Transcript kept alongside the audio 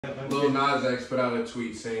Lil Nas X put out a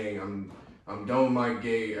tweet saying, I'm done with my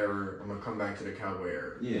gay era. I'm gonna come back to the cowboy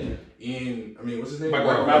era. Yeah. What's his name?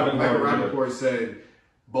 Michael Rappaport said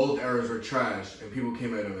both eras were trash, and people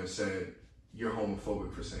came at him and said, you're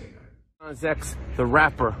homophobic for saying that. Nas X, the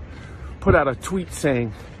rapper, put out a tweet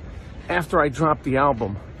saying, after I drop the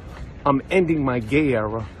album, I'm ending my gay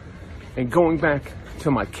era and going back to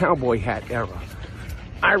my cowboy hat era.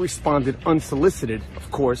 I responded unsolicited, of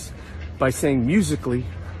course, by saying musically,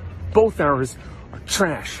 both eras are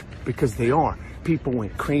trash, because they are. People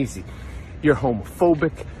went crazy. You're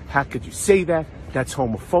homophobic. How could you say that? That's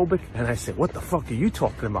homophobic. And I said, what the fuck are you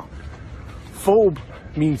talking about? Phobe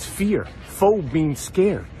means fear. Phobe means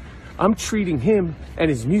scared. I'm treating him and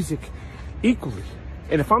his music equally.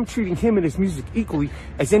 And if I'm treating him and his music equally,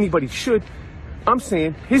 as anybody should, I'm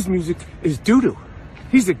saying his music is doo-doo.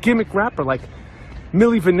 He's a gimmick rapper like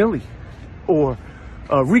Milli Vanilli or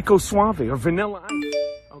Rico Suave or Vanilla Ice,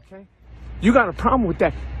 okay? You got a problem with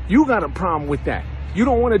that. You got a problem with that. You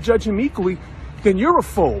don't want to judge him equally, then you're a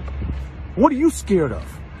phobe. What are you scared of?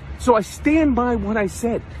 So I stand by what I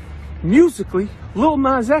said. Musically, Lil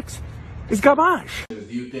Nas X is garbage. Do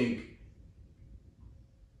you think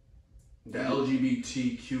the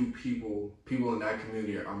LGBTQ people in that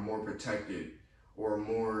community are more protected or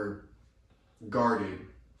more guarded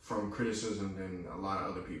from criticism than a lot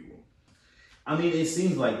of other people? I mean, it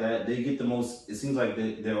seems like that. They get the most, it seems like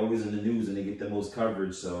they're always in the news and they get the most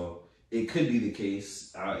coverage, so it could be the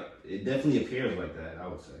case. It definitely appears like that, I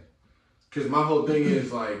would say. Because my whole thing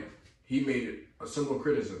is, like, he made a simple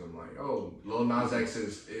criticism, like, oh, Lil Nas X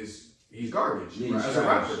he's garbage, yeah, right? As a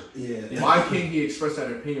rapper. Yeah. Why can't he express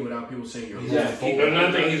that opinion without people saying you're homophobic?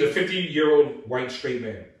 Another thing, he's a 50-year-old white straight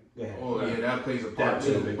man. Oh, yeah, that plays a part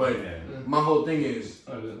too. But my whole thing is,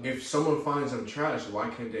 if someone finds them trash, why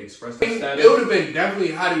can't they express that? It would have been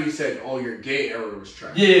definitely how do you said, oh, your gay era was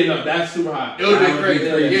trash. Yeah, no, that's super hot. It would have been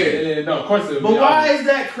crazy. Yeah, no, of course it would. But why is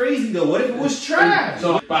that crazy though? What if it was trash?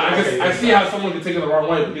 So, but I see how someone could take it the wrong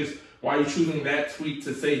way, because why are you choosing that tweet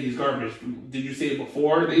to say he's garbage? Did you say it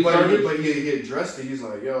before that he's garbage? But he addressed it. He's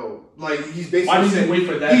like, yo, like, he's basically why did you wait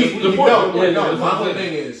for that? No, my whole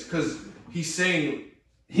thing is, because he's saying,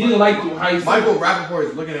 he didn't like how he Michael Rappaport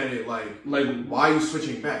is looking at it like why are you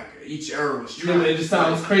switching back? Each era was trash. Yeah, it just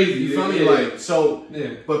sounds crazy. You feel me? Like, so,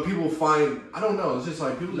 but people find, I don't know, it's just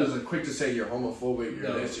like, people just are quick to say you're homophobic,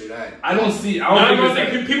 you're this, you're that. I don't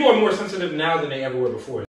think people are more sensitive now than they ever were before.